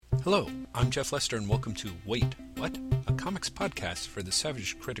Hello, I'm Jeff Lester, and welcome to Wait, What? A comics podcast for the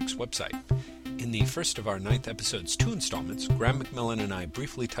Savage Critics website. In the first of our 9th episode's 2 installments, Graham McMillan and I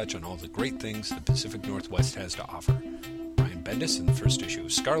briefly touch on all the great things the Pacific Northwest has to offer. Brian Bendis in the first issue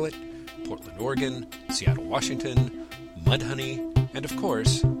of Scarlet, Portland, Oregon, Seattle, Washington, Mudhoney, and of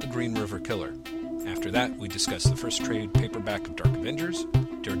course, the Green River Killer. After that, we discuss the first trade paperback of Dark Avengers,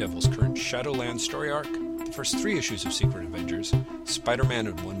 Daredevil's current Shadowland story arc, the first 3 issues of Secret Avengers, Spider-Man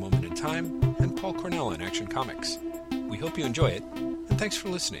in One Moment in Time, and Paul Cornell in Action Comics. We hope you enjoy it, and thanks for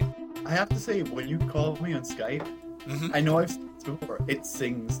listening. I have to say, when you call me on Skype, I know I've said this before, it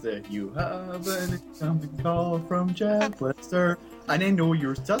sings the "You have an incoming call from Jeff Lester," and I know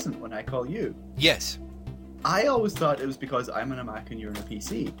yours doesn't when I call you. Yes. I always thought it was because I'm on a Mac and you're on a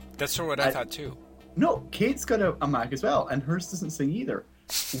PC. That's sort of what I thought too. No, Kate's got a Mac as well, and hers doesn't sing either.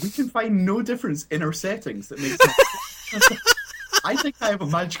 We can find no difference in our settings that makes sense. I think I have a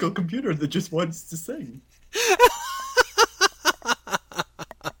magical computer that just wants to sing.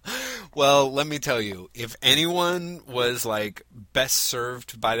 Well, let me tell you, if anyone was, best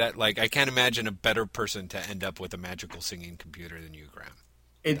served by that, I can't imagine a better person to end up with a magical singing computer than you, Graham.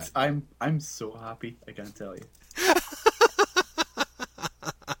 I'm so happy, I can't tell you.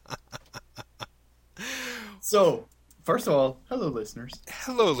 So, first of all, hello, listeners.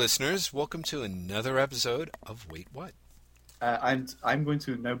 Hello, listeners. Welcome to another episode of Wait, What? I'm going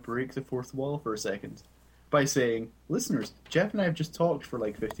to now break the fourth wall for a second by saying, listeners, Jeff and I have just talked for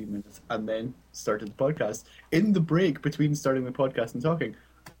 15 minutes and then started the podcast. In the break between starting the podcast and talking,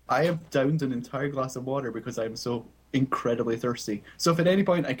 I have downed an entire glass of water because I'm so incredibly thirsty. So if at any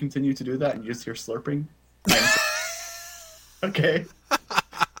point I continue to do that and you just hear slurping, okay.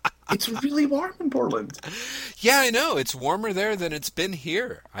 It's really warm in Portland. Yeah, I know. It's warmer there than it's been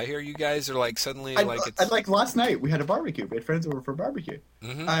here. I hear you guys are suddenly it's... And last night we had a barbecue. We had friends over for a barbecue.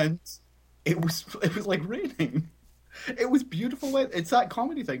 Mm-hmm. And it was raining. It was beautiful weather. It's that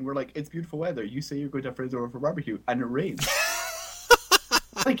comedy thing where it's beautiful weather. You say you're going to have friends over for a barbecue and it rains.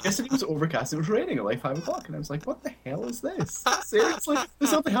 Yesterday it was overcast. It was raining at 5 o'clock, and I was like, "What the hell is this?" Seriously, this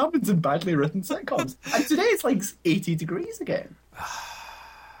something happens in badly written sitcoms. And today it's 80 degrees again.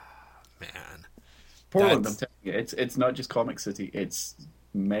 Man, Portland, I'm telling you, it's not just Comic City; it's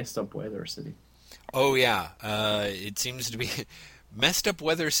messed up weather city. Oh yeah, it seems to be messed up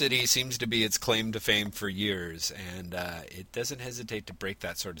weather city. Seems to be its claim to fame for years, and it doesn't hesitate to break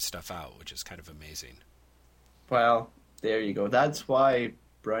that sort of stuff out, which is kind of amazing. Well, there you go. That's why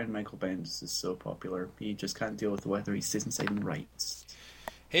Brian Michael Bendis is so popular. He just can't deal with the weather. He stays inside and writes.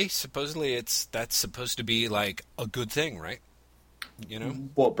 Hey, supposedly that's supposed to be a good thing, right? You know?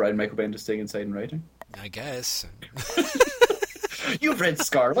 What, Brian Michael Bendis staying inside and writing? I guess. You've read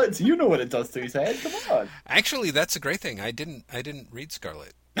Scarlet. You know what it does to his head. Come on. Actually, that's a great thing. I didn't read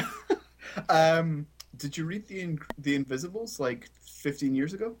Scarlet. Did you read the Invisibles 15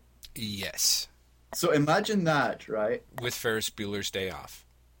 years ago? Yes. So imagine that, right? With Ferris Bueller's Day Off.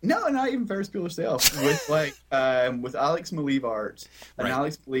 No, not even Ferris Bueller's Day Off. With with Alex Maleev art, and right.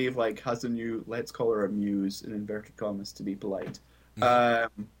 Alex Maleev has a new, let's call her a muse in inverted commas to be polite,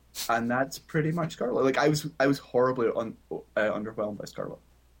 and that's pretty much Scarlet. I was horribly underwhelmed by Scarlet.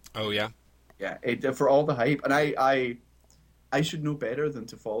 Oh yeah, yeah. For all the hype, and I should know better than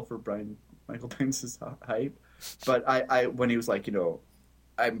to fall for Brian Michael Bendis' hype, but I when he was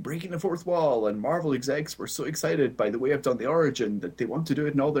I'm breaking the fourth wall, and Marvel execs were so excited by the way I've done the origin that they want to do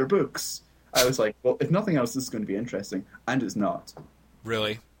it in all their books. I was like, well, if nothing else, this is going to be interesting, and it's not.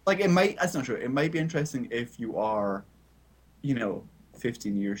 Really? That's not true. It might be interesting if you are,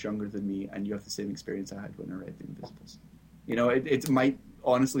 15 years younger than me, and you have the same experience I had when I read The Invisibles. It might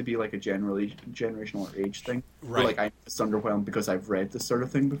honestly be a generational age thing. Right. Where, I'm just underwhelmed because I've read this sort of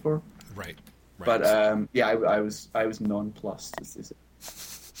thing before. Right. But I was nonplussed, as they say.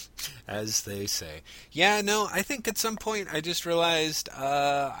 As they say. Yeah, no, I think at some point I just realized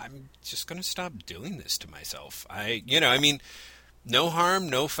I'm just going to stop doing this to myself. No harm,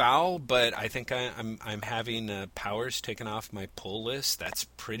 no foul, but I think I'm having Powers taken off my pull list. That's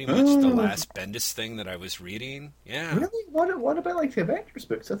pretty much the last Bendis thing that I was reading. Yeah. Really? What about the Avengers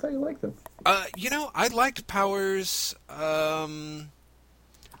books? I thought you liked them. I liked Powers.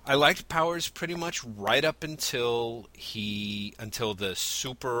 I liked Powers pretty much right up until the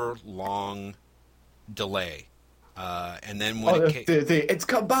super long delay, and then when it's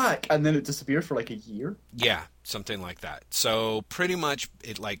come back, and then it disappeared for a year. Yeah, something like that. So pretty much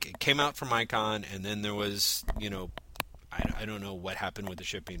it came out from Icon, and then there was I don't know what happened with the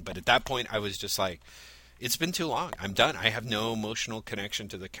shipping, but at that point I was just it's been too long. I'm done. I have no emotional connection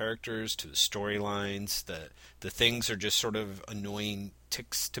to the characters, to the storylines. The things are just sort of annoying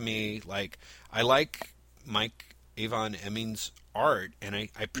ticks to me. Like, I like Mike Avon Emming's art, and I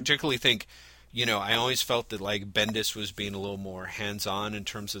particularly think, I always felt that like Bendis was being a little more hands-on in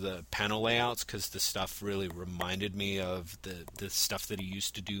terms of the panel layouts, because the stuff really reminded me of the stuff that he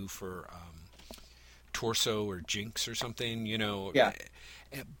used to do for Torso or Jinx or something, Yeah.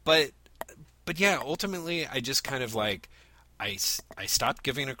 But yeah, ultimately I just kind of like I stopped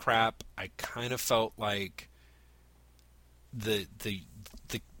giving a crap. I kind of felt like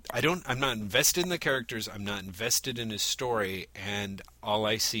I'm not invested in the characters, I'm not invested in his story, and all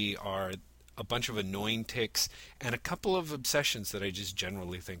I see are a bunch of annoying ticks and a couple of obsessions that I just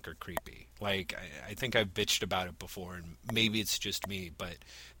generally think are creepy. Like, I think I've bitched about it before, and maybe it's just me, but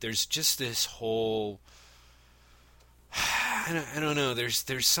there's just this whole... I don't know.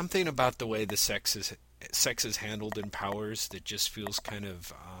 There's something about the way the sex is handled in Powers that just feels kind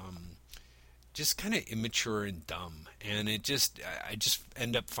of immature and dumb, and I just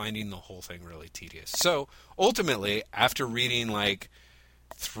end up finding the whole thing really tedious. So ultimately, after reading like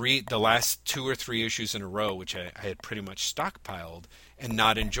the last 2 or 3 issues in a row, which I had pretty much stockpiled, and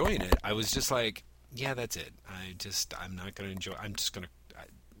not enjoying it, I was just like, yeah, that's it. I'm not going to enjoy. I'm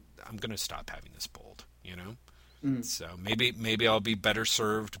going to stop having this bold, So maybe I'll be better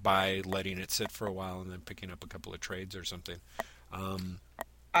served by letting it sit for a while and then picking up a couple of trades or something.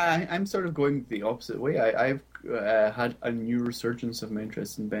 I'm sort of going the opposite way. I've had a new resurgence of my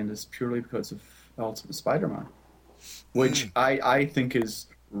interest in Bendis purely because of Ultimate Spider-Man, which I think is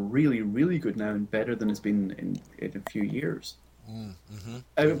really, really good now and better than it's been in a few years.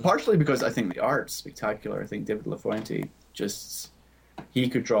 Partially because I think the art's spectacular. I think David LaFuente he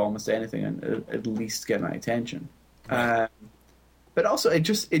could draw almost anything and at least get my attention. Right. But also, it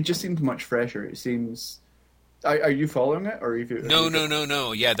just seems much fresher. It seems. Are you following it, or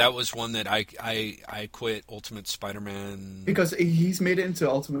No. Yeah, that was one that I quit Ultimate Spider-Man because he's made it into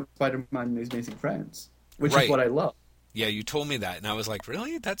Ultimate Spider-Man and His Amazing Friends, which is what I love. Yeah, you told me that, and I was like,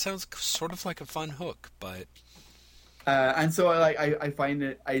 really? That sounds sort of like a fun hook, but. And so I find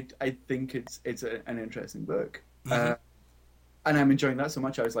it. I think it's an interesting book. Mm-hmm. And I'm enjoying that so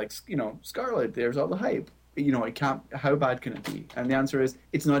much. I was like, Scarlet, there's all the hype. It can't. How bad can it be? And the answer is,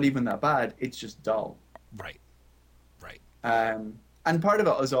 it's not even that bad. It's just dull. Right. And part of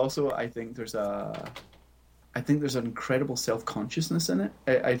it is also, I think there's an incredible self-consciousness in it.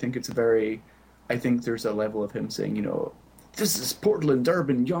 I think there's a level of him saying, this is Portland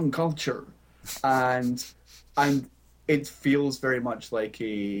urban young culture, and it feels very much like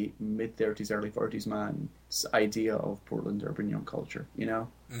a mid-30s, early 40s man's idea of Portland urban young culture,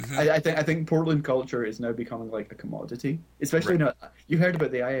 Mm-hmm. I think Portland culture is now becoming like a commodity, especially now. You heard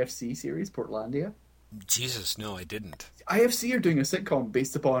about the IFC series, Portlandia? Jesus, no, I didn't. IFC are doing a sitcom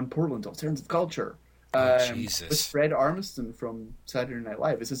based upon Portland alternative culture. Jesus. With Fred Armisen from Saturday Night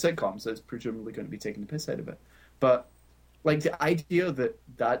Live. It's a sitcom, so it's presumably going to be taking the piss out of it. But like the idea that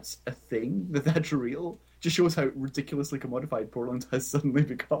that's a thing, that's real, just shows how ridiculously commodified Portland has suddenly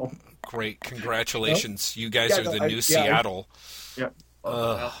become. Great, congratulations! You guys are the new Seattle. Yeah.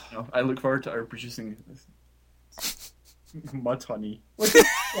 I look forward to our producing Mudhoney.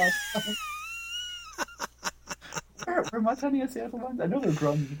 Were Mudhoney a Seattle band? I know they're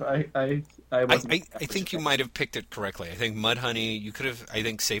grunge, but I think you might have picked it correctly. I think Mudhoney. You could have, I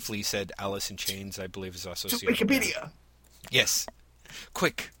think, safely said Alice in Chains. I believe is also Seattle. Wikipedia. Band. Yes,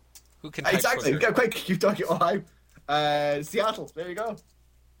 quick. Who can type exactly? quicker? Quick, keep talking. Seattle. There you go.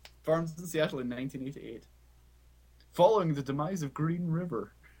 Formed in Seattle in 1988, following the demise of Green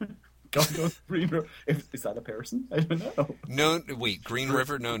River. God knows Green River. Is that a person? I don't know. No, wait. Green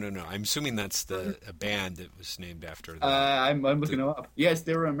River? No. I'm assuming that's a band that was named after. I'm looking it up. Yes,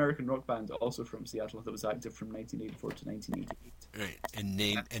 they were an American rock band, also from Seattle, that was active from 1984 to 1988. Right, and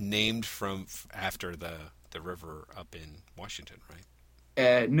named after the river up in Washington, right?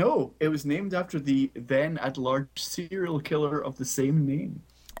 No, it was named after the then at-large serial killer of the same name.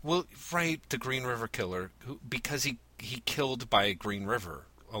 Well, right, the Green River Killer, because he killed by Green River.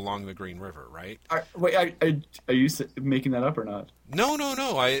 Along the Green River, right? Are you making that up or not? No.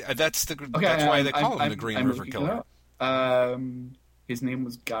 That's why they call him the Green River Killer. His name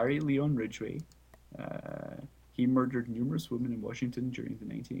was Gary Leon Ridgway. He murdered numerous women in Washington during the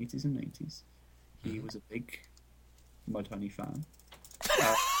 1980s and 90s. He was a big Mudhoney fan.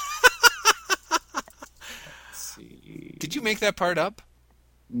 Let's see. Did you make that part up?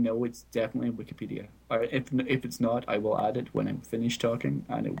 No, it's definitely on Wikipedia. If it's not, I will add it when I'm finished talking,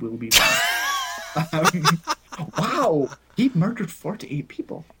 and it will be Wow, he murdered 48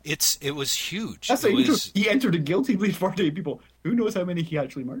 people. It was huge. That's It like was he entered a guilty plea 48 people. Who knows how many he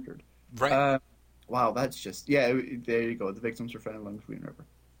actually murdered? right. Wow, that's just there you go. The victims were found along the Green River.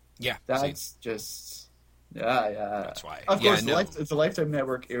 Yeah, That's just yeah. that's why. Of Yeah, course, no. it's a Lifetime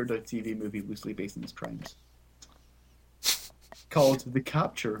Network aired a TV movie loosely based on his crimes called "The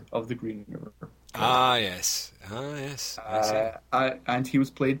Capture of the Green River." Yes. I see. And he was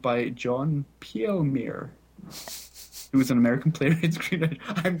played by John Pielmere, who was an American playwright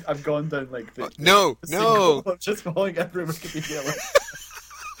screenwriter. I've gone down like the No, single- no. I'm just following every Wikipedia list.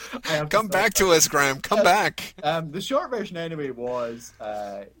 I have Come to back stop to us, Graham. Come back. that. The short version, anyway, was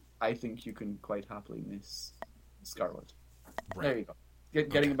I think you can quite happily miss Scarlet. Right. There you go.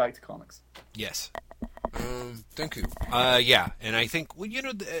 Getting back to comics. Yes. Thank you. Yeah, and I think, well,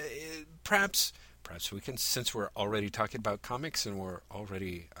 perhaps we can, since we're already talking about comics and we're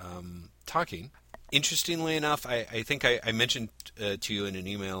already talking. Interestingly enough, I think I mentioned to you in an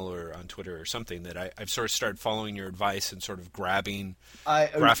email or on Twitter or something that I've sort of started following your advice and sort of grabbing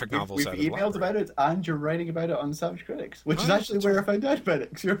graphic novels out of the We've emailed about it, and you're writing about it on Savage Critics, which is actually where I found out about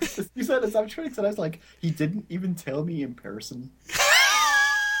it. 'Cause you said it Savage Critics, and I was like, he didn't even tell me in person.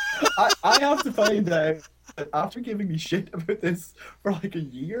 I have to find out that after giving me shit about this for like a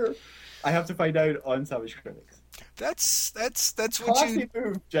year, I have to find out on Savage Critics. That's what Classy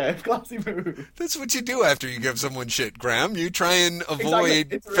move, Jeff. Classy move. That's what you do after you give someone shit, Graham. You try and Exactly.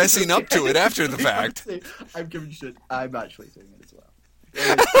 avoid It's fessing up to it after the fact. I'm giving shit. I'm actually doing it as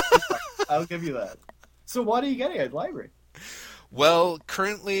well. I'll give you that. So what are you getting at the library? Well,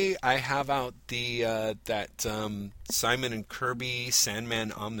 currently I have out the that Simon and Kirby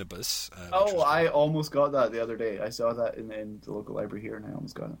Sandman Omnibus. I almost got that the other day. I saw that in the local library here, and I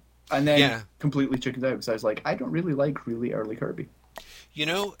almost got it. And then completely chickened out because I was like, I don't really like really early Kirby. You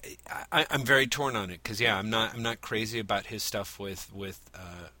know, I'm very torn on it because I'm not crazy about his stuff with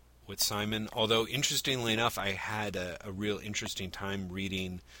Simon. Although interestingly enough, I had a real interesting time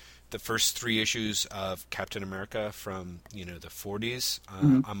reading the first 3 issues of Captain America from the 40s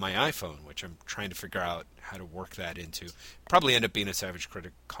on my iPhone, which I'm trying to figure out how to work that into. Probably end up being a Savage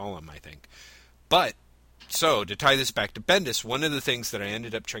Critic column, I think. But so to tie this back to Bendis, one of the things that I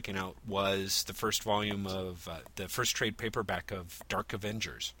ended up checking out was the first volume of the first trade paperback of Dark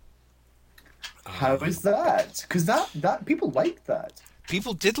Avengers. How is that? Because that people like that.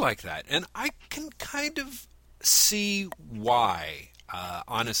 People did like that, and I can kind of see why.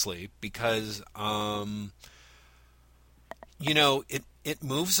 Honestly, because it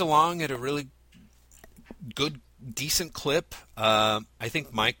moves along at a really good, decent clip. I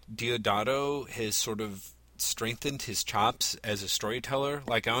think Mike Deodato has sort of strengthened his chops as a storyteller.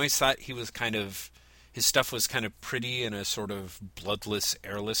 Like, I always thought his stuff was kind of pretty in a sort of bloodless,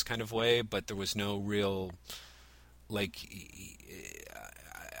 airless kind of way, but there was no real, like,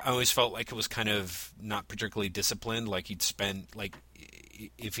 I always felt like it was kind of not particularly disciplined. Like, he'd spend, like,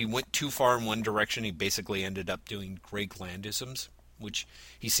 if he went too far in one direction, he basically ended up doing Greg Landisms, which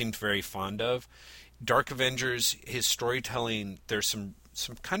he seemed very fond of. Dark Avengers, his storytelling, there's some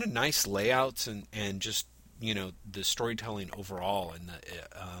kind of nice layouts and just, the storytelling overall. And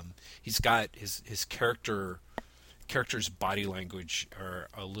he's got his character's body language are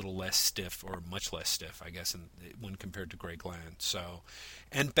a little less stiff, or much less stiff, I guess, when compared to Greg Land. So,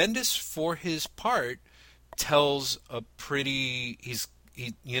 and Bendis, for his part, tells a pretty. He's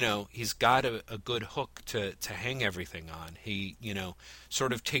got a good hook to hang everything on. He,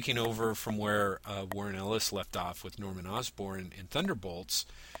 sort of taking over from where Warren Ellis left off with Norman Osborn in Thunderbolts.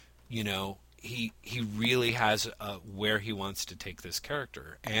 He really has where he wants to take this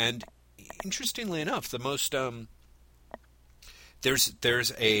character. And interestingly enough, the most there's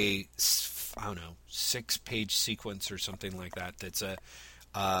a 6-page sequence or something like that that's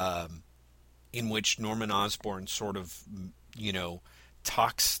in which Norman Osborn sort of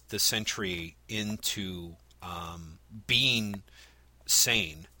talks the Sentry into being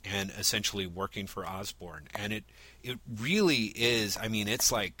sane and essentially working for Osborn. And it really is, I mean,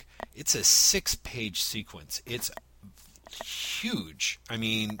 it's a 6-page sequence. It's huge. I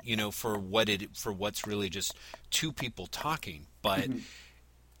mean, for what's really just 2 people talking, but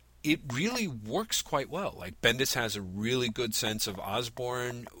it really works quite well. Like, Bendis has a really good sense of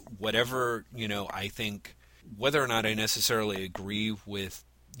Osborn. Whatever, I think, whether or not I necessarily agree with,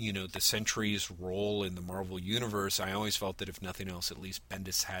 the Sentry's role in the Marvel Universe, I always felt that if nothing else, at least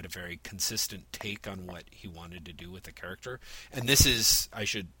Bendis had a very consistent take on what he wanted to do with the character. And this is, I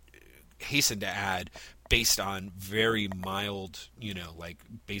should hasten to add, based on very mild,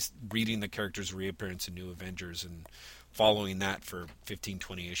 reading the character's reappearance in New Avengers and following that for 15,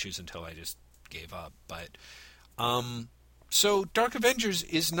 20 issues until I just gave up. But so Dark Avengers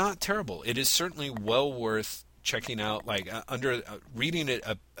is not terrible. It is certainly well worth checking out. Like reading it,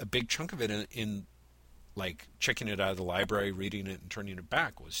 a big chunk of it in like checking it out of the library, reading it, and turning it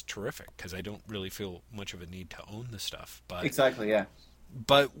back was terrific because I don't really feel much of a need to own the stuff. But exactly, yeah.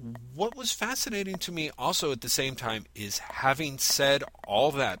 But what was fascinating to me also at the same time is, having said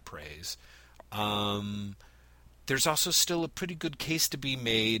all that praise, there's also still a pretty good case to be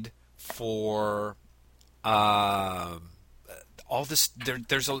made for all this.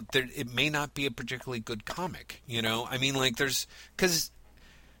 It may not be a particularly good comic, you know. I mean, like because.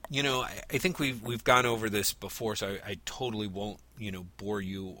 You know, I think we've gone over this before, so I totally won't, you know, bore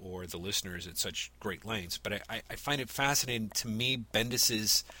you or the listeners at such great lengths. But I find it fascinating. To me,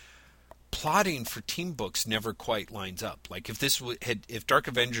 Bendis's plotting for team books never quite lines up. Like if Dark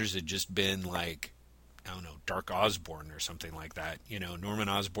Avengers had just been like, I don't know, Dark Osborn or something like that, you know, Norman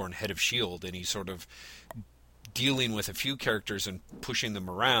Osborn, head of S.H.I.E.L.D., and he's sort of dealing with a few characters and pushing them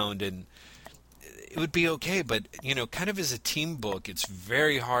around, and it would be okay, but, you know, kind of as a team book, it's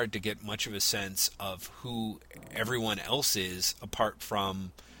very hard to get much of a sense of who everyone else is, apart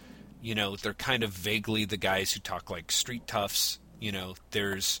from, you know, they're kind of vaguely the guys who talk like street toughs. You know,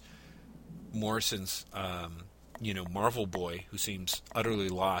 there's Morrison's, you know, Marvel Boy, who seems utterly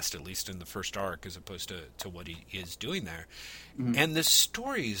lost, at least in the first arc, as opposed to what he is doing there. Mm-hmm. And the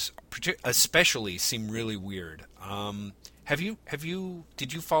stories, especially, seem really weird. Did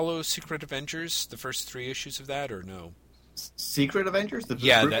you follow Secret Avengers, the first 3 issues of that, or no? Secret Avengers, the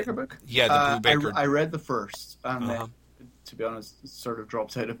Brubaker book? Yeah, the Brubaker. I read the first, and then, to be honest, it sort of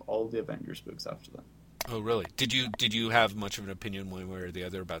dropped out of all the Avengers books after that. Oh, really? Did you have much of an opinion one way or the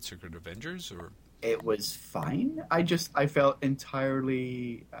other about Secret Avengers, or? It was fine. I felt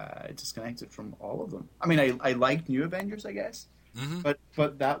entirely disconnected from all of them. I mean, I liked New Avengers, I guess,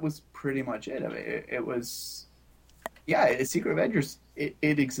 but that was pretty much it. I mean, it was. Yeah, Secret Avengers, it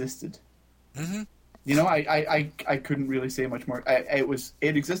existed. Mm-hmm. You know, I couldn't really say much more.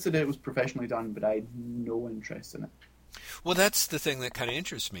 It existed, it was professionally done, but I had no interest in it. Well, that's the thing that kind of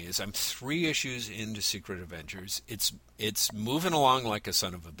interests me, is I'm 3 issues into Secret Avengers. It's moving along like a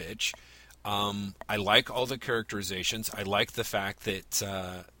son of a bitch. I like all the characterizations. I like the fact that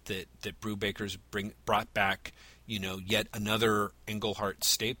Brubaker's brought back, you know, yet another Englehart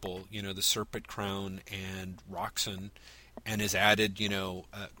staple, you know, the Serpent Crown and Roxxon, and has added, you know,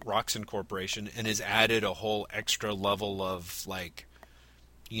 Roxxon Corporation, and has added a whole extra level of, like,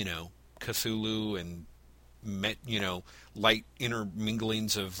 you know, Cthulhu and, you know, light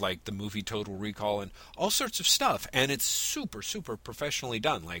interminglings of, like, the movie Total Recall and all sorts of stuff. And it's super, super professionally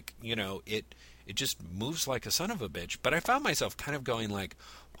done. Like, you know, it just moves like a son of a bitch. But I found myself kind of going like,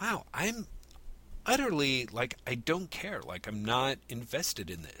 wow, I'm utterly, like, I don't care. Like, I'm not invested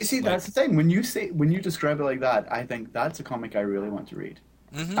in this. You see, that's the thing. When you describe it like that, I think that's a comic I really want to read.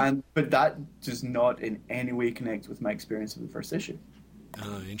 Mm-hmm. But that does not in any way connect with my experience of the first issue.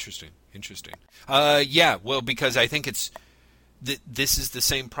 Interesting. Yeah, well, because I think this is the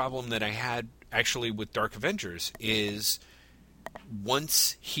same problem that I had actually with Dark Avengers, is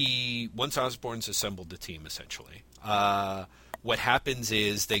once Osborn's assembled the team, essentially, what happens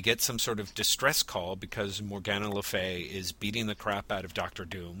is they get some sort of distress call because Morgana Le Fay is beating the crap out of Doctor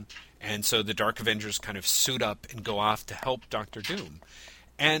Doom, and so the Dark Avengers kind of suit up and go off to help Doctor Doom.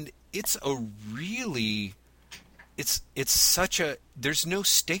 And it's such a, there's no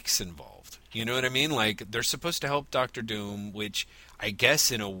stakes involved. You know what I mean? Like, they're supposed to help Doctor Doom, which I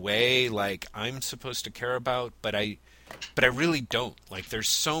guess in a way, like, I'm supposed to care about, but I really don't. Like, there's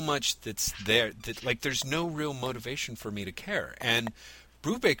so much that's there that, like, there's no real motivation for me to care. And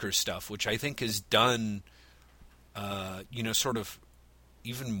Brubaker's stuff, which I think is done, you know, sort of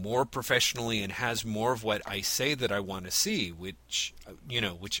even more professionally and has more of what I say that I want to see, which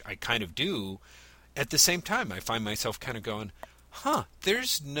I kind of do. At the same time, I find myself kind of going,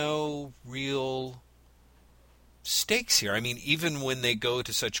 there's no real stakes here. I mean, even when they go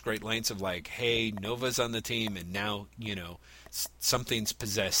to such great lengths of, like, hey, Nova's on the team, and now, you know, something's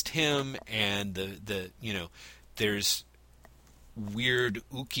possessed him, and the you know, there's weird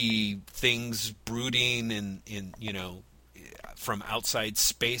ooky things brooding in you know, from outside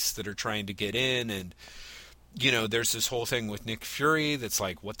space that are trying to get in, and, you know, there's this whole thing with Nick Fury that's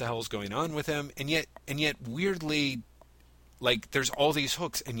like, what the hell's going on with him? And yet weirdly, like, there's all these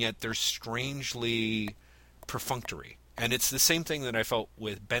hooks, and yet they're strangely perfunctory. And it's the same thing that I felt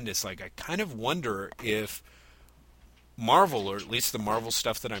with Bendis. Like, I kind of wonder if Marvel, or at least the Marvel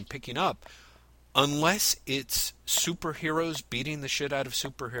stuff that I'm picking up, unless it's superheroes beating the shit out of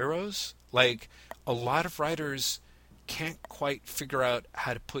superheroes, like, a lot of writers can't quite figure out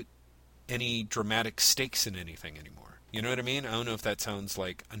how to put any dramatic stakes in anything anymore. You know what I mean? I don't know if that sounds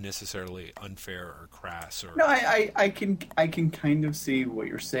like unnecessarily unfair or crass or... No, I can kind of see what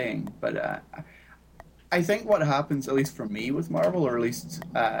you're saying, but I think what happens, at least for me with Marvel, or at least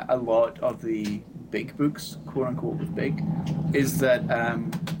a lot of the big books, quote unquote, with big, is that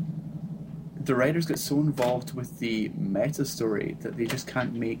the writers get so involved with the meta story that they just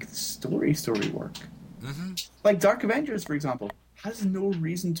can't make the story work. Mm-hmm. Like Dark Avengers, for example, has no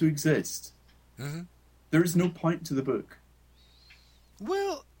reason to exist. Mm-hmm. There's no point to the book.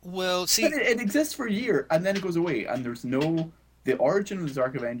 Well, see... But it exists for a year, and then it goes away, and there's no... The origin of the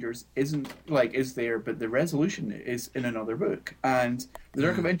Dark Avengers is there, but the resolution is in another book. And the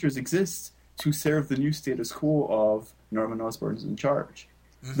Dark Avengers exists to serve the new status quo of Norman Osborn's in charge.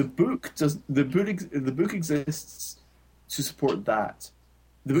 Mm-hmm. The book exists to support that.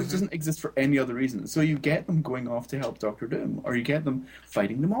 The book doesn't exist for any other reason. So you get them going off to help Doctor Doom, or you get them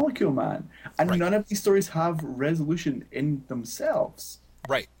fighting the Molecule Man. And none of these stories have resolution in themselves.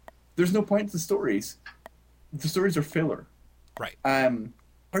 Right. There's no point to the stories. The stories are filler. Right.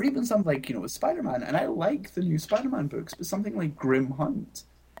 Or even something like, Spider-Man. And I like the new Spider-Man books, but something like Grim Hunt,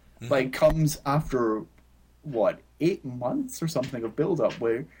 comes after, 8 months or something of build-up,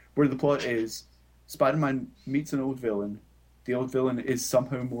 where the plot is Spider-Man meets an old villain. The old villain is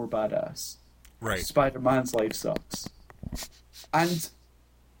somehow more badass. Right. Spider-Man's life sucks. And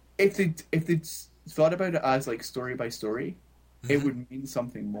if they'd thought about it as like story by story, it would mean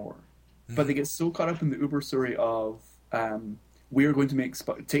something more. But they get so caught up in the uber story of we're going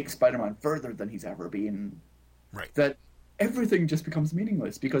to take Spider-Man further than he's ever been, that everything just becomes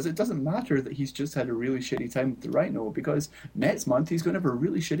meaningless, because it doesn't matter that he's just had a really shitty time with the Rhino, because next month he's going to have a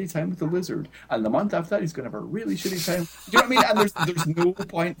really shitty time with the Lizard, and the month after that he's going to have a really shitty time. Do you know what I mean? And there's no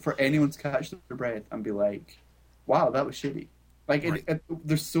point for anyone to catch their breath and be like, wow, that was shitty. Like,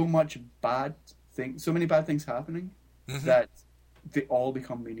 there's so much so many bad things happening that they all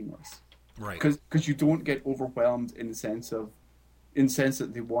become meaningless. Right. Because you don't get overwhelmed in the sense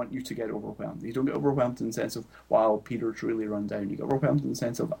that they want you to get overwhelmed. You don't get overwhelmed in the sense of, wow, Peter's really run down. You get overwhelmed in the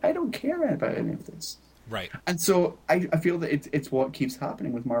sense of, I don't care about any of this. Right. And so I feel that it's what keeps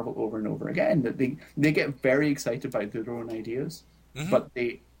happening with Marvel over and over again, that they get very excited by their own ideas, but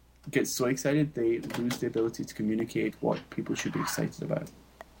they get so excited they lose the ability to communicate what people should be excited about.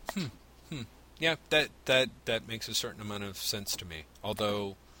 Yeah, that makes a certain amount of sense to me.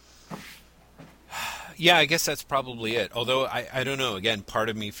 Although... Yeah, I guess that's probably it. Although, I don't know. Again, part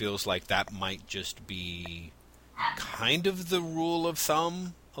of me feels like that might just be kind of the rule of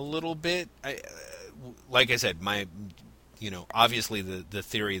thumb a little bit. Like I said, obviously the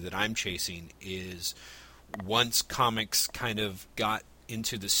theory that I'm chasing is once comics kind of got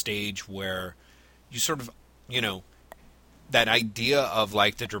into the stage where you sort of, that idea of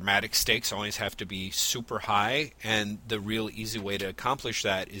like the dramatic stakes always have to be super high, and the real easy way to accomplish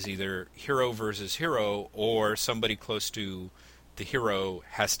that is either hero versus hero, or somebody close to the hero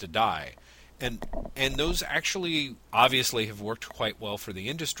has to die. And those actually obviously have worked quite well for the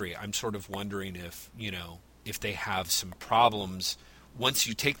industry. I'm sort of wondering if they have some problems. Once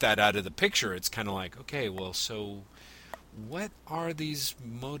you take that out of the picture, it's kind of like, okay, well, so what are these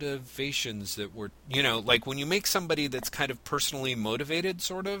motivations that were, like when you make somebody that's kind of personally motivated,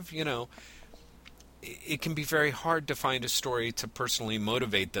 sort of, it can be very hard to find a story to personally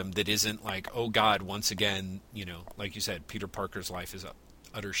motivate them that isn't like, oh God, once again, like you said, Peter Parker's life is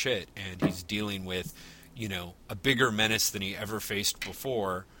utter shit, and he's dealing with, a bigger menace than he ever faced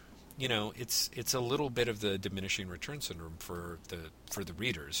before. It's a little bit of the diminishing return syndrome for the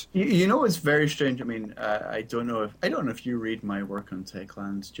readers. It's very strange. I mean, I don't know if you read my work on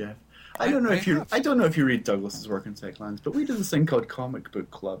Techlands, Jeff. I don't know if you read Douglas's work on Techlands, but we do this thing called Comic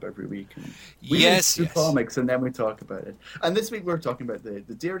Book Club every week. And we read two comics and then we talk about it. And this week we're talking about the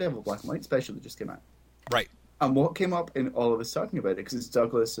Daredevil Black and White special that just came out. Right. And what came up in all of us talking about it, because it's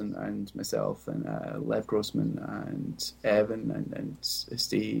Douglas and myself and Lev Grossman and Evan and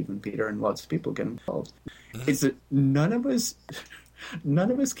Steve and Peter and lots of people getting involved, is that none of us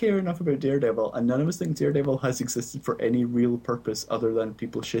care enough about Daredevil, and none of us think Daredevil has existed for any real purpose other than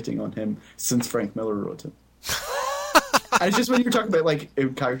people shitting on him since Frank Miller wrote him. And it's just when you're talking about like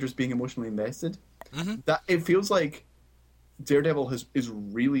characters being emotionally invested, that it feels like Daredevil is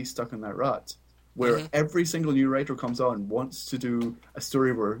really stuck in that rut, where every single new writer comes on wants to do a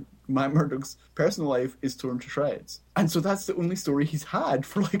story where Matt Murdock's personal life is torn to shreds. And so that's the only story he's had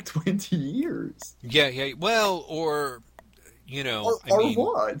for like 20 years. Yeah. Well, or... Or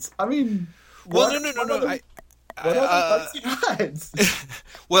what? I mean... Well, no. What are the fancy ads?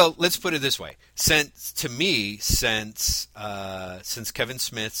 Well, let's put it this way. Since Kevin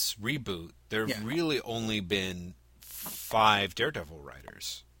Smith's reboot, there have really only been 5 Daredevil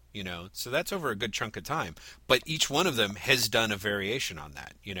writers. So that's over a good chunk of time. But each one of them has done a variation on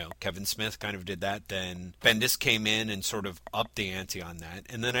that. Kevin Smith kind of did that. Then Bendis came in and sort of upped the ante on that.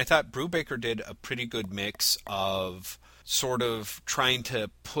 And then I thought Brubaker did a pretty good mix of sort of trying to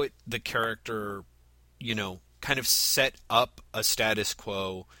put the character, kind of set up a status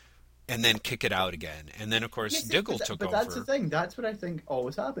quo and then kick it out again. And then, of course, Diggle took over. But that's the thing. That's what I think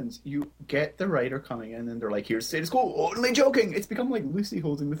always happens. You get the writer coming in and they're like, here's status quo. Only joking. It's become like Lucy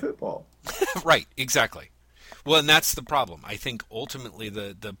holding the football. Right, exactly. Well, and that's the problem. I think ultimately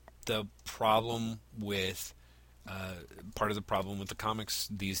the problem with... part of the problem with the comics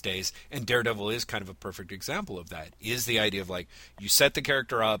these days, and Daredevil is kind of a perfect example of that, is the idea of like, you set the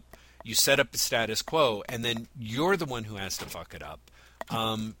character up, you set up the status quo, and then you're the one who has to fuck it up.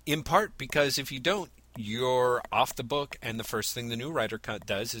 In part because if you don't, you're off the book, and the first thing the new writer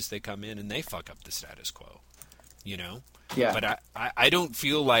does is they come in and they fuck up the status quo. Yeah. But I don't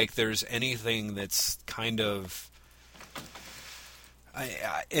feel like there's anything that's kind of...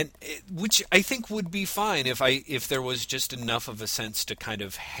 which I think would be fine if there was just enough of a sense to kind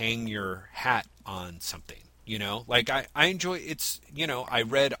of hang your hat on something. Like I enjoy it's. I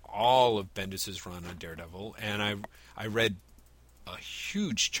read all of Bendis's run on Daredevil, and I read a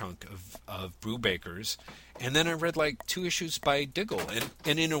huge chunk of Brubaker's, and then I read like 2 issues by Diggle,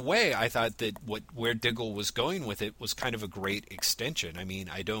 and in a way I thought that where Diggle was going with it was kind of a great extension. I mean,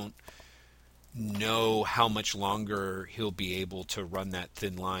 I don't know how much longer he'll be able to run that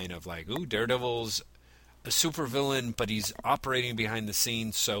thin line of like, ooh, Daredevil's a supervillain, but he's operating behind the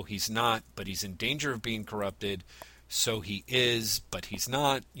scenes, so he's not, but he's in danger of being corrupted, so he is, but he's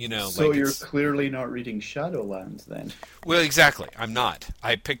not, So like you're clearly not reading Shadowlands, then? Well, exactly. I'm not.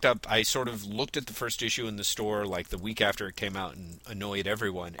 I sort of looked at the first issue in the store like the week after it came out and annoyed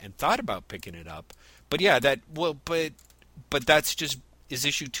everyone and thought about picking it up. But yeah, but that's just... Is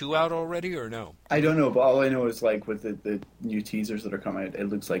issue 2 out already or no? I don't know, but all I know is like with the new teasers that are coming out, it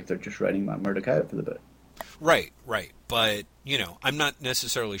looks like they're just writing Matt Murdock out for the bit. Right. But, I'm not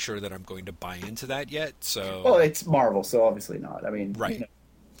necessarily sure that I'm going to buy into that yet, so... Well, it's Marvel, so obviously not. I mean... Right.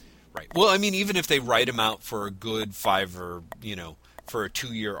 Right. Well, I mean, even if they write him out for a good 5 or, for a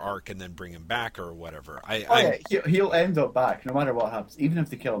 2-year arc and then bring him back or whatever. He'll end up back, no matter what happens. Even if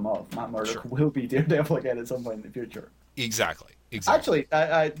they kill him off, Matt Murdock will be Daredevil again at some point in the future. Exactly. Actually,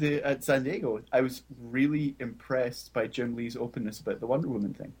 at San Diego, I was really impressed by Jim Lee's openness about the Wonder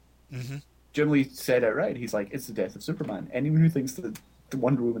Woman thing. Mm-hmm. Jim Lee said outright, he's like, it's the death of Superman. Anyone who thinks that the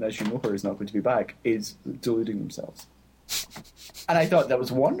Wonder Woman as you know her is not going to be back is deluding themselves. And I thought that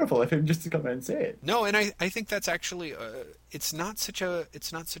was wonderful of him just to come out and say it. No, and I think that's actually it's not such a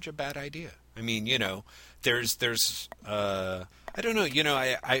bad idea. I mean, there's I don't know,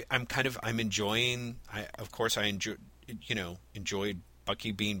 I'm enjoying. Enjoyed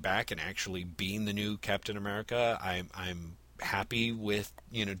Bucky being back and actually being the new Captain America. I'm happy with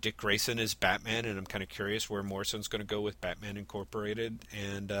Dick Grayson as Batman, and I'm kind of curious where Morrison's going to go with Batman Incorporated.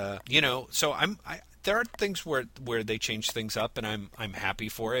 And so there are things where they change things up, and I'm happy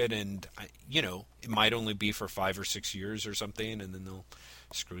for it. And it might only be for 5 or 6 years or something, and then they'll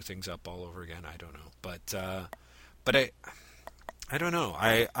screw things up all over again. I don't know, but I don't know.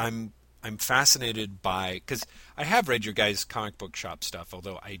 I'm fascinated by, because I have read your guys' comic book shop stuff,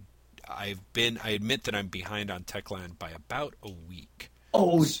 although I admit that I'm behind on Techland by about a week.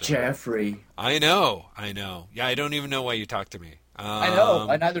 Oh, so, Jeffrey. I know. Yeah, I don't even know why you talk to me. I know,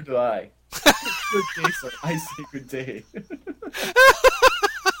 and neither do I. Good day, sir. I say good day.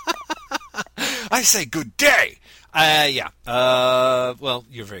 I say good day. Yeah. Well,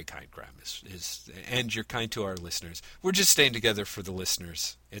 you're very kind, Graham, and you're kind to our listeners. We're just staying together for the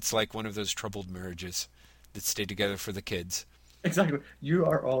listeners. It's like one of those troubled marriages that stay together for the kids. Exactly. You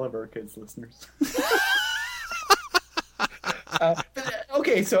are all of our kids' listeners.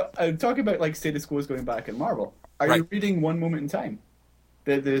 Okay, so talking about like status quo is going back in Marvel. Are you reading One Moment in Time,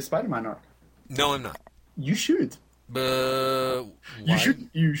 the Spider-Man arc? No, I'm not. You should. Why?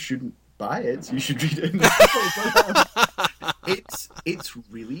 You shouldn't buy it. You should read it. It's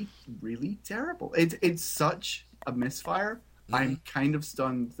really, really terrible. It's such a misfire. Mm-hmm. I'm kind of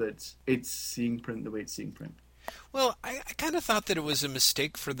stunned that it's seeing print the way it's seeing print. Well, I kind of thought that it was a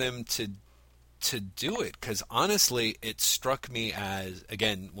mistake for them to do it, because honestly, it struck me as,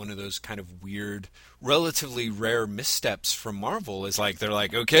 again, one of those kind of weird, relatively rare missteps from Marvel. Is like, they're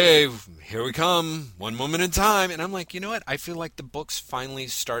like, okay, here we come, One Moment in Time. And I'm like, you know what? I feel like the books finally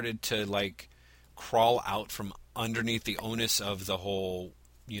started to, like, crawl out from underneath the onus of the whole,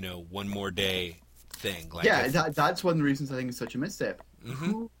 one more day thing. Like that's one of the reasons I think it's such a misstep.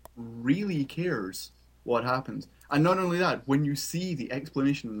 Who really cares what happens? And not only that, when you see the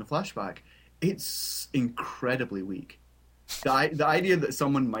explanation in the flashback, it's incredibly weak. The idea that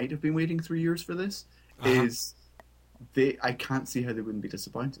someone might have been waiting 3 years for this is, I can't see how they wouldn't be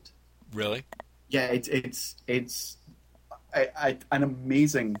disappointed. Really? Yeah, it's an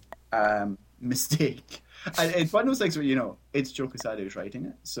amazing mistake. And it's one of those things where, it's Joe Quesada who's writing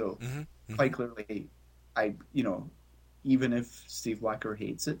it, so quite clearly, even if Steve Wacker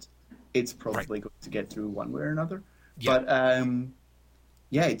hates it, it's probably going to get through one way or another. Yeah. But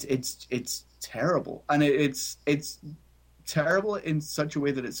it's terrible, and it's terrible in such a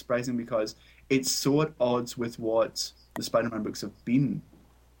way that it's surprising because it's so at odds with what the Spider-Man books have been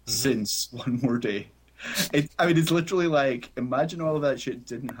since One More Day. It's literally like, imagine all of that shit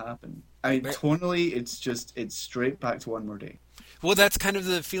didn't happen. Tonally, it's straight back to One More Day. Well, that's kind of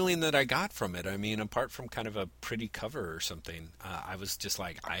the feeling that I got from it. I mean, apart from kind of a pretty cover or something, I was just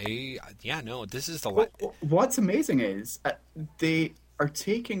like, this is the... What's amazing is they are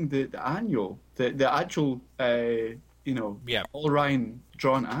taking the annual, the actual, Paul Ryan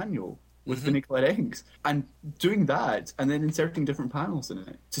drawn annual with the Nicolette inks, and doing that, and then inserting different panels in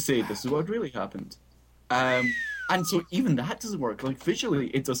it to say, this is what really happened. And so even that doesn't work. Like, visually,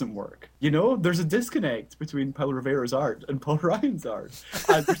 it doesn't work. There's a disconnect between Paul Revera's art and Paul Ryan's art.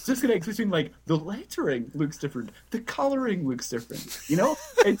 And there's a disconnect between, like, the lettering looks different, the coloring looks different.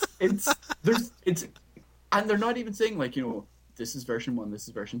 And they're not even saying, like, this is version 1, this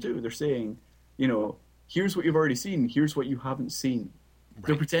is version 2. They're saying, here's what you've already seen, here's what you haven't seen. Right.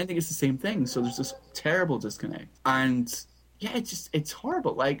 They're pretending it's the same thing, so there's this terrible disconnect. And... yeah, it's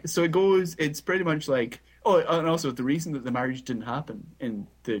horrible. Like, so it's pretty much like, and also the reason that the marriage didn't happen in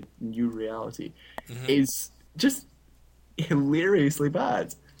the new reality is just hilariously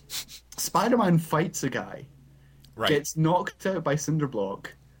bad. Spider-Man fights a guy, gets knocked out by Cinderblock,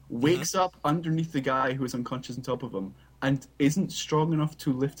 wakes up underneath the guy who is unconscious on top of him, and isn't strong enough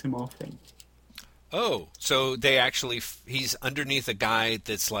to lift him off him. Oh, so they actually... he's underneath a guy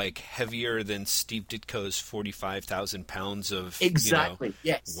that's, like, heavier than Steve Ditko's 45,000 pounds of... Exactly,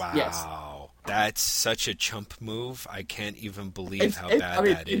 yes. Wow. Yes. That's such a chump move. I can't even believe how bad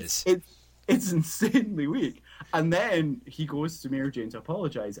that is. It's insanely weak. And then he goes to Mary Jane to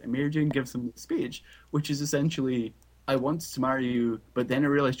apologize, and Mary Jane gives him the speech, which is essentially... I wanted to marry you, but then I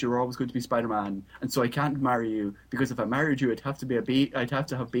realized you were always going to be Spider-Man, and so I can't marry you because if I married you, I'd have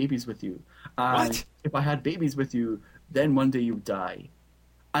to have babies with you. And what? If I had babies with you, then one day you would die.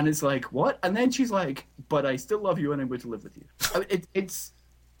 And it's like, what? And then she's like, but I still love you, and I'm going to live with you.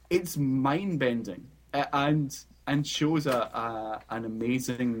 It's mind bending, and shows an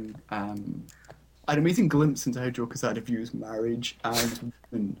amazing glimpse into how Joe Quesada views marriage and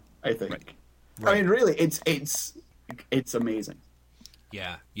women. I think. Right. I mean, really, it's amazing.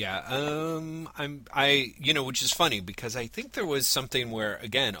 Yeah. Which is funny because I think there was something where,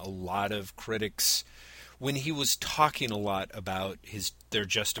 again, a lot of critics, when he was talking a lot about their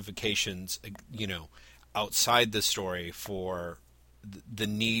justifications, outside the story for the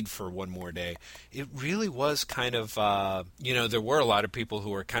need for One More Day, it really was kind of, there were a lot of people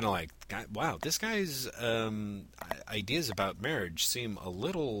who were kind of like, wow, this guy's ideas about marriage seem a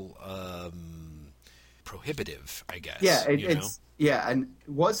little prohibitive, I guess. Yeah, and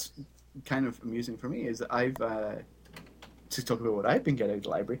what's kind of amusing for me is that I've, to talk about what I've been getting at the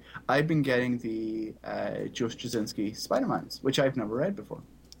library, I've been getting the Joe Straczynski Spider-Mans, which I've never read before.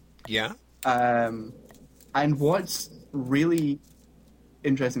 Yeah. And what's really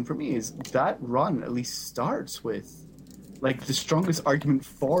interesting for me is that run at least starts with like the strongest argument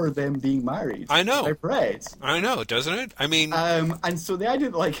for them being married. I know. I've read. I know, doesn't it? I mean, and so the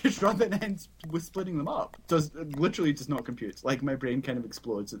idea that like his run that ends with splitting them up literally does not compute. Like my brain kind of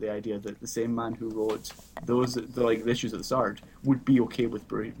explodes at the idea that the same man who wrote the issues at the start would be okay with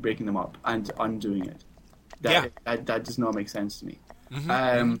breaking them up and undoing it. That does not make sense to me.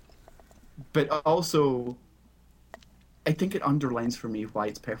 Mm-hmm. But also, I think it underlines for me why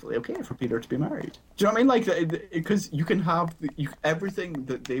it's perfectly okay for Peter to be married. Do you know what I mean? Like, because you can have everything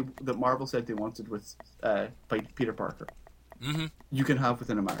that Marvel said they wanted with by Peter Parker. Mm-hmm. You can have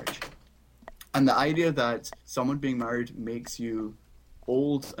within a marriage, and the idea that someone being married makes you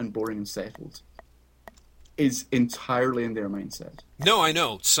old and boring and settled is entirely in their mindset. No, I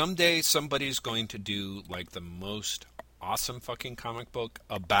know. Someday somebody's going to do like the most awesome fucking comic book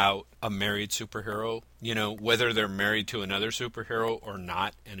about a married superhero, whether they're married to another superhero or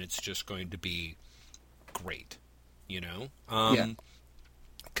not, and it's just going to be great, because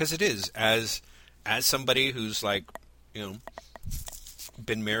it is, as as somebody who's like, you know,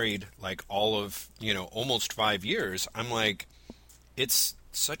 been married like all of, you know, almost 5 years, I'm like, it's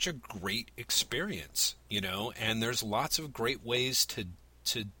such a great experience, you know, and there's lots of great ways to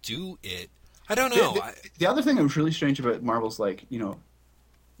do it. I don't know. The other thing that was really strange about Marvel's, like, you know,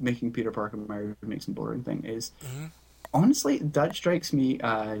 making Peter Parker married makes him boring thing is, honestly, that strikes me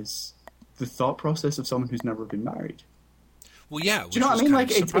as the thought process of someone who's never been married. Well, yeah. Do you know what I mean?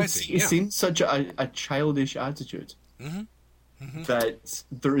 Like, it yeah. seems such a childish attitude that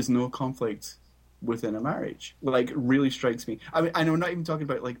there is no conflict within a marriage. Like, really strikes me. I mean, I know, not even talking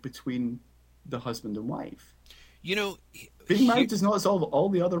about, like, between the husband and wife. You know, being married does not solve all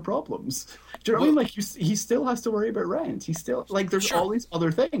the other problems. Do you know what I mean? Like, he still has to worry about rent. He still, like, there's all these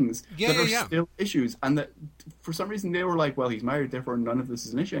other things that are still issues, and that for some reason they were like, well, he's married, therefore none of this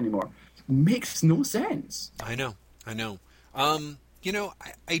is an issue anymore. Makes no sense. I know. You know,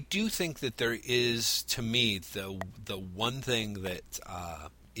 I do think that there is, to me, the one thing that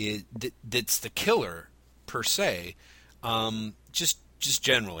that's the killer per se. Just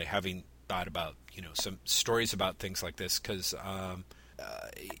generally having thought about, you know, some stories about things like this, because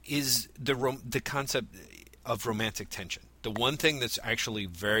is the concept of romantic tension. The one thing that's actually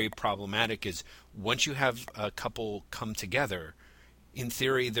very problematic is once you have a couple come together, in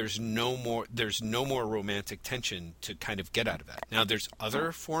theory, there's no more romantic tension to kind of get out of that. Now, there's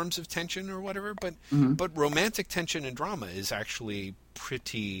other forms of tension or whatever, but romantic tension in drama is actually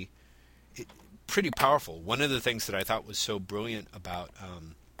pretty powerful. One of the things that I thought was so brilliant about,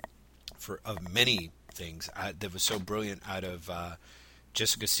 of many things that was so brilliant out of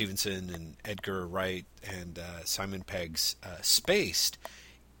Jessica Stevenson and Edgar Wright and Simon Pegg's Spaced,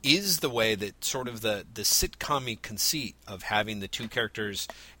 is the way that sort of the sitcom-y conceit of having the two characters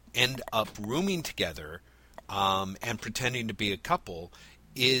end up rooming together and pretending to be a couple,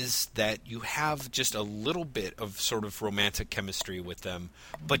 is that you have just a little bit of sort of romantic chemistry with them,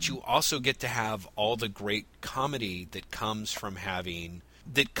 but you also get to have all the great comedy that comes from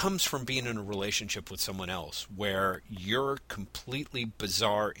being in a relationship with someone else, where your completely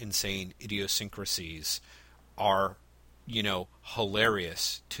bizarre, insane idiosyncrasies are, you know,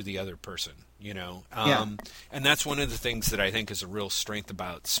 hilarious to the other person, you know. And that's one of the things that I think is a real strength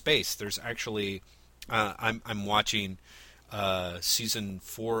about Space. There's actually, I'm watching season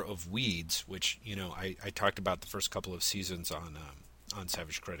 4 of Weeds, which, you know, I talked about the first couple of seasons on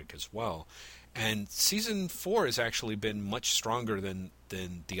Savage Critic as well. And season 4 has actually been much stronger than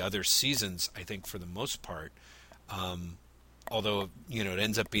the other seasons, I think, for the most part. Although, you know, it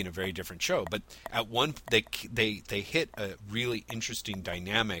ends up being a very different show. But at one, they hit a really interesting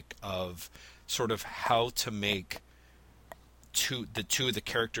dynamic of sort of how to make the two of the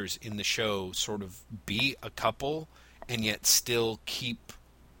characters in the show sort of be a couple and yet still keep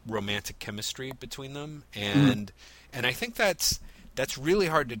romantic chemistry between them. And I think that's really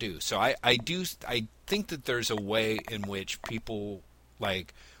hard to do. So I think that there's a way in which people,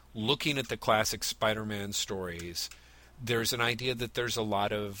 like, looking at the classic Spider-Man stories, there's an idea that there's a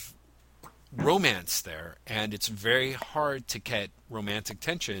lot of romance there, and it's very hard to get romantic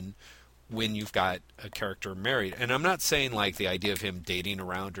tension when you've got a character married. And I'm not saying, like, the idea of him dating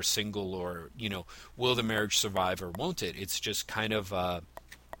around or single or, you know, will the marriage survive or won't it? It's just kind of,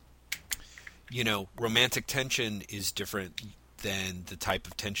 you know, romantic tension is different than the type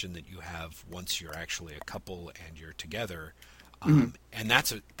of tension that you have once you're actually a couple and you're together. And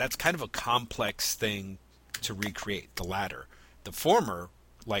that's kind of a complex thing to recreate, the latter. The former,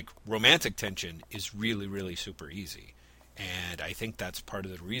 like romantic tension, is really, really super easy. And I think that's part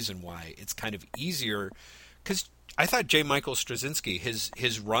of the reason why it's kind of easier, because I thought J. Michael Straczynski,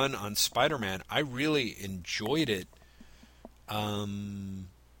 his run on Spider-Man, I really enjoyed it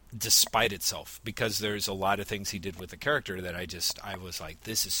despite itself, because there's a lot of things he did with the character that I was like,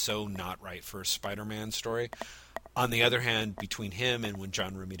 this is so not right for a Spider-Man story. On the other hand, between him and when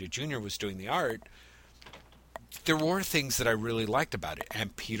John Romita Jr. was doing the art, there were things that I really liked about it.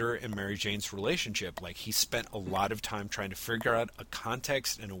 And Peter and Mary Jane's relationship, like, he spent a lot of time trying to figure out a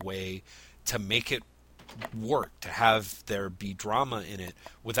context and a way to make it work, to have there be drama in it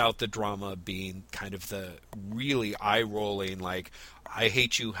without the drama being kind of the really eye-rolling, like, I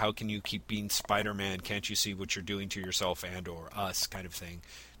hate you, how can you keep being Spider-Man, can't you see what you're doing to yourself and or us kind of thing.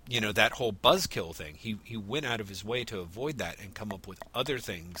 You know, that whole buzzkill thing. He went out of his way to avoid that and come up with other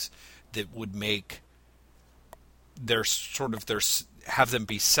things that would make have them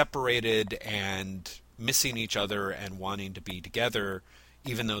be separated and missing each other and wanting to be together,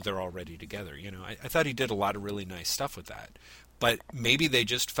 even though they're already together. You know, I thought he did a lot of really nice stuff with that. But maybe they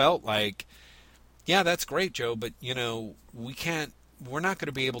just felt like, yeah, that's great, Joe, but, you know, we can't we're not going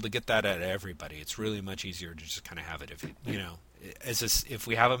to be able to get that at everybody. It's really much easier to just kind of have it if if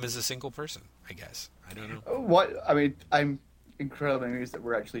we have them as a single person, I guess. I don't know. I'm incredibly amused that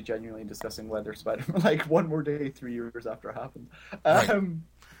we're actually genuinely discussing whether Spider-Man, like, One More Day 3 years after it happened. Right. And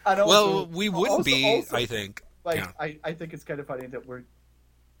also, we wouldn't be, I think. Like, yeah. I think it's kind of funny that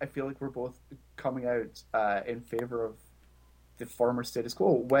I feel like we're both coming out in favor of the former status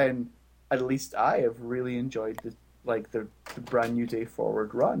quo, when at least I have really enjoyed the Brand New Day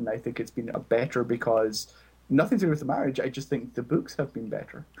forward run. I think it's been a better because nothing to do with the marriage. I just think the books have been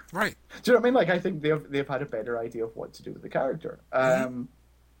better. Right. Do you know what I mean? Like, I think they've had a better idea of what to do with the character.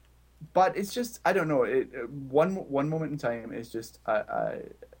 But it's just, I don't know. One moment in time is just I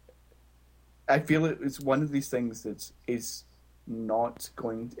feel it's one of these things that is it's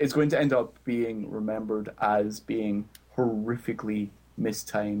going to end up being remembered as being horrifically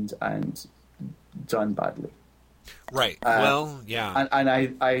mistimed and done badly. Right. Well, yeah. And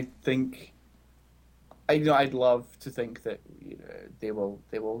I think, I'd love to think that they will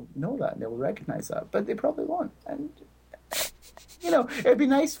know that and they will recognize that, but they probably won't. And it'd be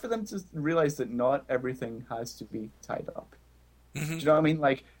nice for them to realize that not everything has to be tied up. Mm-hmm. Do you know what I mean?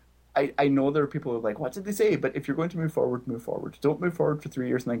 Like, I know there are people who are like, what did they say? But if you're going to move forward, move forward. Don't move forward for 3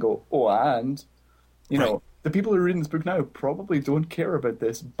 years and then go, right. The people who are reading this book now probably don't care about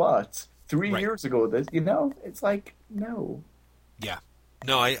this, but 3 years ago, it's like, no. Yeah.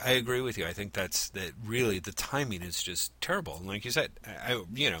 No, I agree with you. I think that really the timing is just terrible. And like you said,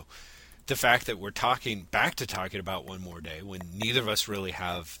 the fact that we're back to talking about One More Day when neither of us really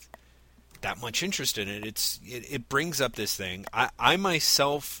have that much interest in it, it brings up this thing. I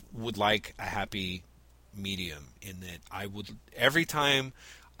myself would like a happy medium in that I would, every time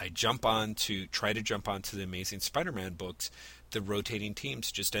I try to jump onto the Amazing Spider-Man books, the rotating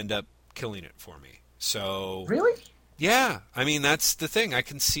teams just end up killing it for me. So really? Yeah, I mean, that's the thing. I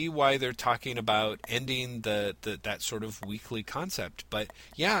can see why they're talking about ending that sort of weekly concept. But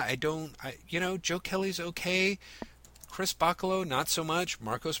yeah, Joe Kelly's okay. Chris Bachalo, not so much.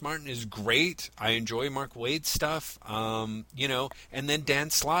 Marcos Martin is great. I enjoy Mark Waid's stuff. And then Dan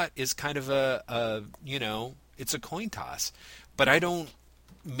Slott is kind of it's a coin toss. But I don't,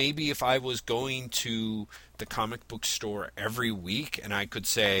 maybe if I was going to the comic book store every week and I could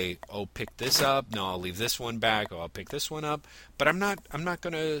say, oh, pick this up. No, I'll leave this one back. Oh, I'll pick this one up. But I'm not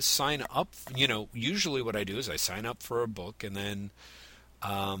going to sign up. Usually what I do is I sign up for a book and then,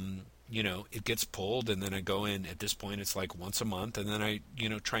 it gets pulled and then I go in. At this point, it's like once a month. And then I,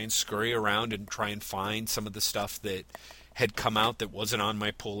 try and scurry around and try and find some of the stuff that had come out that wasn't on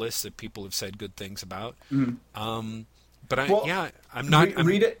my pull list that people have said good things about. Mm. But I'm not.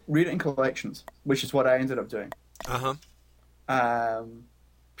 Read it in collections, which is what I ended up doing.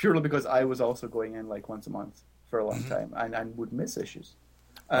 Purely because I was also going in like once a month for a long time and would miss issues,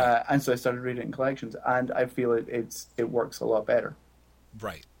 and so I started reading it in collections, and I feel it works a lot better.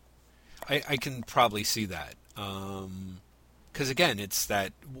 Right, I can probably see that because again, it's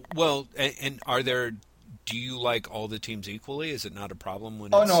that. Well, and are there? Do you like all the teams equally? Is it not a problem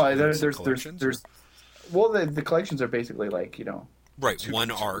when? There's. Well, the collections are basically like, right,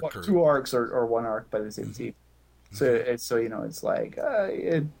 one arc or two arcs or one arc by the same team. So it's like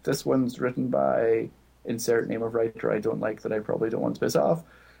this one's written by insert name of writer I don't like that I probably don't want to piss off.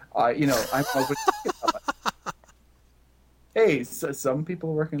 I'm always hey, so some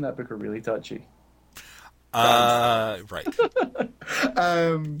people working on that book are really touchy. Right.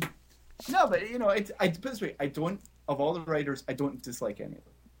 No, but I put it this way, I don't, of all the writers, I don't dislike any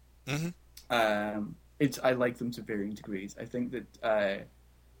of them. I like them to varying degrees. I think that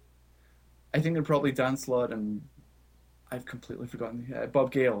they're probably Dan Slott and I've completely forgotten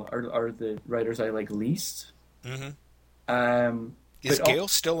Bob Gale are the writers I like least. Is Gale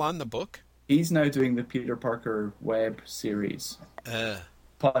still on the book? He's now doing the Peter Parker web series.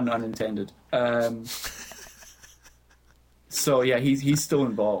 Pun unintended. So yeah, he's still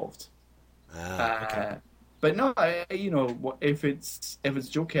involved. Okay. But no, if it's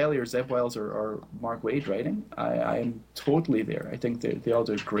Joe Kelly or Zeb Wells or Mark Waid writing, I am totally there. I think they all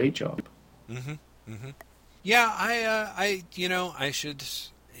do a great job. Yeah, I should,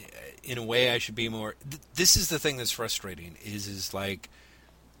 in a way, I should be more. This is the thing that's frustrating. Is like,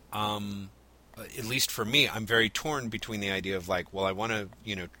 at least for me, I'm very torn between the idea of like, well, I want to,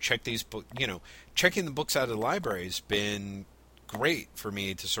 check these books. Checking the books out of the library has been great for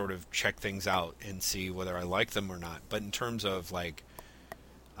me to sort of check things out and see whether I like them or not. But in terms of like,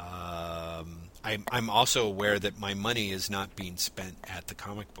 I'm also aware that my money is not being spent at the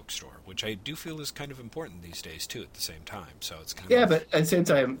comic book store, which I do feel is kind of important these days too. At the same time, so it's kind of but at the same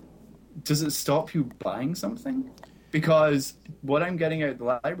time, does it stop you buying something? Because what I'm getting out of the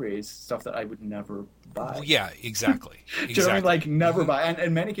library is stuff that I would never buy. Well, yeah, exactly. Do you know what I mean? Like, never buy. And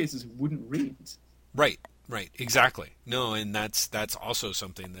in many cases, wouldn't read. Right, exactly. No, and that's also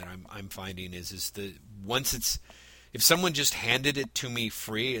something that I'm finding is the once it's if someone just handed it to me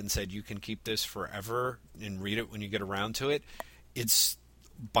free and said you can keep this forever and read it when you get around to it, it's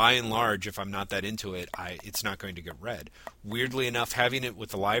by and large, if I'm not that into it, it's not going to get read. Weirdly enough, having it with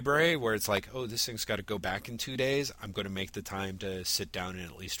the library where it's like, oh, this thing's got to go back in 2 days, I'm going to make the time to sit down and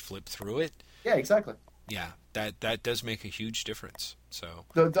at least flip through it. Yeah, exactly. Yeah, that does make a huge difference. So,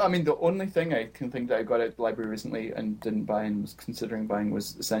 I mean, the only thing I can think that I got out of the library recently and didn't buy and was considering buying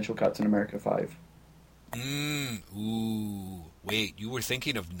was Essential Captain America 5. Ooh, wait, you were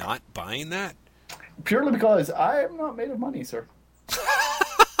thinking of not buying that? Purely because I am not made of money, sir.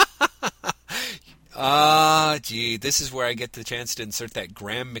 Gee, this is where I get the chance to insert that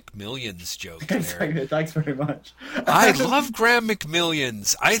Graham McMillions joke there. Thanks very much. I love Graham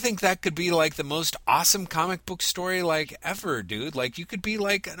McMillions. I think that could be like the most awesome comic book story like ever, dude. Like you could be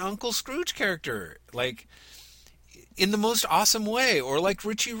like an Uncle Scrooge character, like in the most awesome way, or like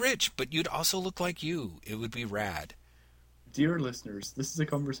Richie Rich, but you'd also look like you. It would be rad. Dear listeners, this is a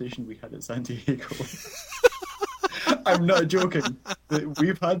conversation we had at San Diego. I'm not joking.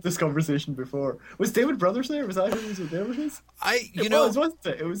 We've had this conversation before. Was David Brothers there? Was that who was there with us? Wasn't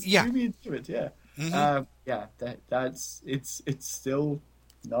it? It was me and David, yeah. Mm-hmm. That's it's still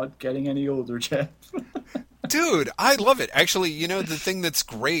not getting any older, Jeff. Dude, I love it. Actually, the thing that's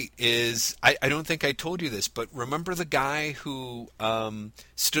great is, I don't think I told you this, but remember the guy who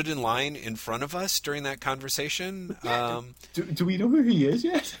stood in line in front of us during that conversation? Yeah. Do we know who he is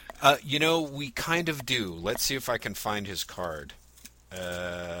yet? We kind of do. Let's see if I can find his card.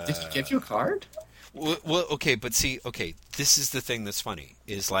 Did he give you a card? Well, okay, but this is the thing that's funny,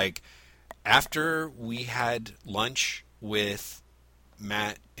 is like, after we had lunch with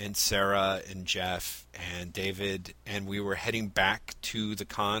Matt and Sarah and Jeff and David, and we were heading back to the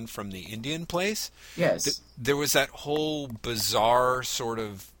con from the Indian place. Yes. There was that whole bizarre sort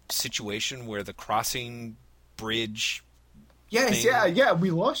of situation where the crossing bridge. Yes, thing, yeah, we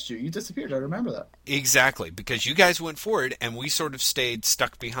lost you. You disappeared. I remember that. Exactly, because you guys went forward and we sort of stayed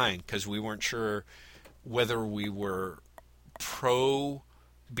stuck behind because we weren't sure whether we were pro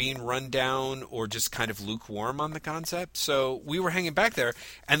being run down or just kind of lukewarm on the concept. So we were hanging back there,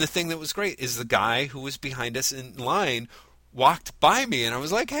 and the thing that was great is the guy who was behind us in line walked by me, and I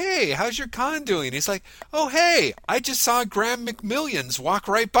was like, hey, how's your con doing? He's like, oh, hey, I just saw Graham McMillions walk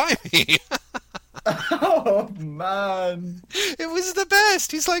right by me. Oh, man. It was the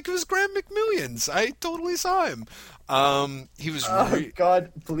best. He's like, it was Graham McMillions. I totally saw him. He was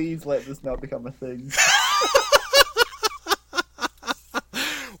God, please let this not become a thing.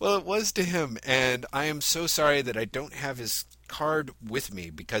 Well, it was to him, and I am so sorry that I don't have his card with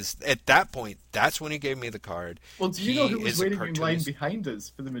me, because at that point, that's when he gave me the card. Well, do you know who was waiting in line behind us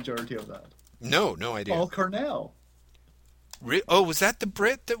for the majority of that? No idea. Paul Cornell. Oh, was that the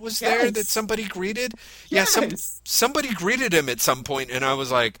Brit that was there that somebody greeted? Yes. Yeah, somebody greeted him at some point, and I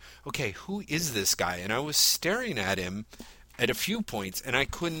was like, okay, who is this guy? And I was staring at him at a few points, and I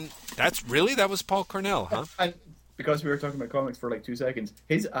couldn't... That was Paul Cornell, huh? And because we were talking about comics for like 2 seconds,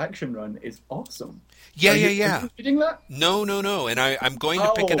 his action run is awesome. Yeah. Are you reading that? No, and I'm going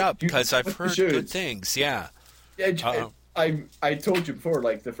to pick it up because I've heard good things. Yeah. I told you before,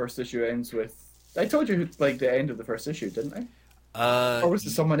 like the first issue ends with. I told you like the end of the first issue, didn't I? Or was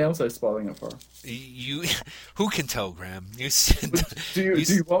it someone else I was spoiling it for? You, who can tell, Graham? Do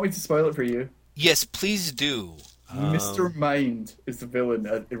you want me to spoil it for you? Yes, please do. Mr. Mind is the villain.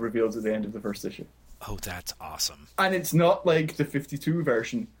 It reveals at the end of the first issue. Oh, that's awesome. And it's not like the 52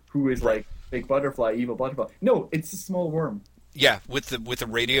 version, who is like big butterfly, evil butterfly. No, it's a small worm. Yeah, with the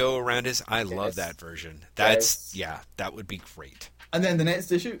radio around his. I love that version. That would be great. And then the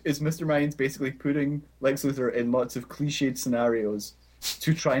next issue is Mr. Mind's basically putting Lex Luthor in lots of cliched scenarios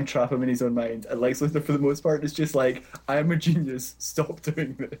to try and trap him in his own mind. And Lex Luthor, for the most part, is just like, I am a genius. Stop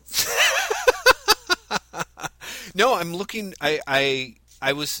doing this. No, I'm looking. I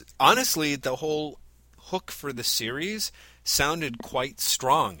was honestly, the whole hook for the series sounded quite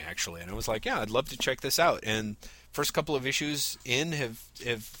strong, actually, and I was like, yeah, I'd love to check this out. And first couple of issues in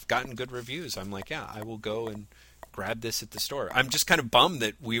have gotten good reviews. I'm like, yeah, I will go and grab this at the store. I'm just kind of bummed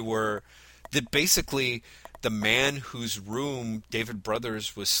that basically the man whose room David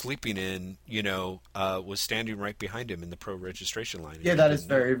Brothers was sleeping in, was standing right behind him in the pro registration line. Yeah, that is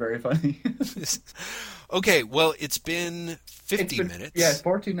very, very funny. Okay, well, it's been 50 minutes. Yeah,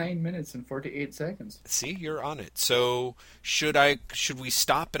 49 minutes and 48 seconds. See, you're on it. So should we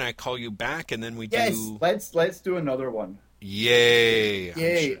stop and I call you back and then we do... Yes, let's do another one. Yay!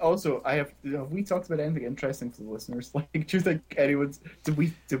 Yay! Sure. Also, have we talked about anything interesting to the listeners? Like, do you think anyone's... Did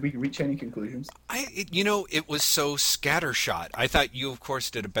we reach any conclusions? It was so scattershot. I thought you, of course,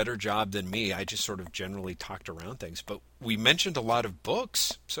 did a better job than me. I just sort of generally talked around things. But we mentioned a lot of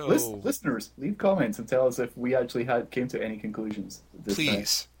books, so... Listeners, leave comments and tell us if we actually came to any conclusions.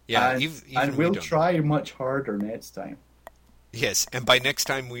 Please. Time. Yeah, and we'll try much harder next time. Yes, and by next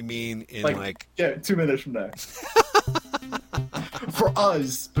time we mean in 2 minutes from now. For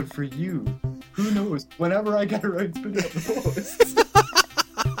us, but for you, who knows? Whenever I get around to putting up the posts.